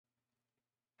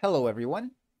Hello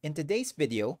everyone. In today's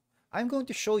video, I'm going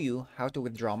to show you how to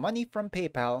withdraw money from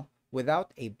PayPal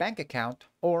without a bank account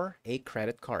or a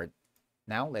credit card.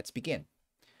 Now let's begin.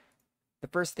 The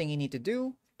first thing you need to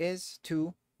do is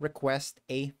to request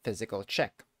a physical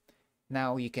check.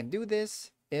 Now you can do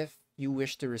this if you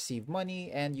wish to receive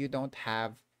money and you don't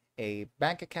have a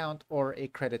bank account or a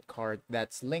credit card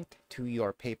that's linked to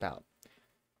your PayPal.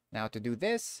 Now to do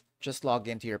this, just log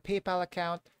into your PayPal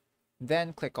account,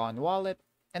 then click on Wallet,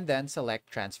 and then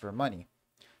select Transfer Money.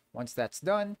 Once that's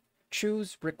done,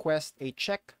 choose Request a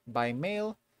Check by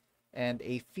Mail, and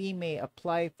a fee may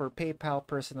apply for PayPal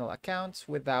personal accounts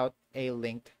without a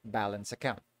linked balance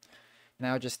account.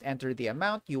 Now just enter the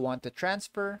amount you want to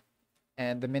transfer,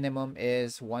 and the minimum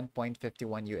is 1.51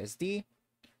 USD.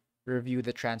 Review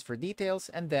the transfer details,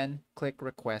 and then click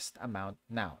Request Amount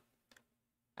Now.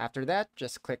 After that,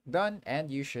 just click Done, and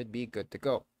you should be good to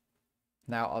go.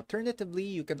 Now, alternatively,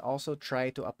 you can also try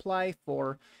to apply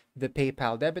for the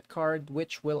PayPal debit card,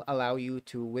 which will allow you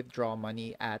to withdraw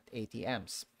money at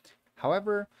ATMs.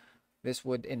 However, this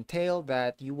would entail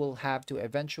that you will have to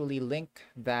eventually link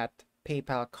that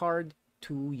PayPal card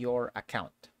to your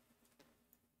account.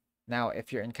 Now,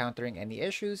 if you're encountering any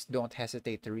issues, don't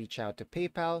hesitate to reach out to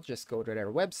PayPal. Just go to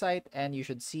their website and you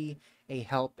should see a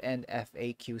help and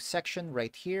FAQ section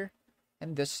right here.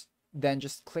 And then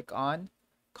just click on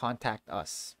Contact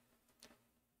Us.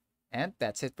 And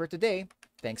that's it for today.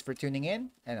 Thanks for tuning in,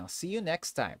 and I'll see you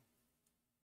next time.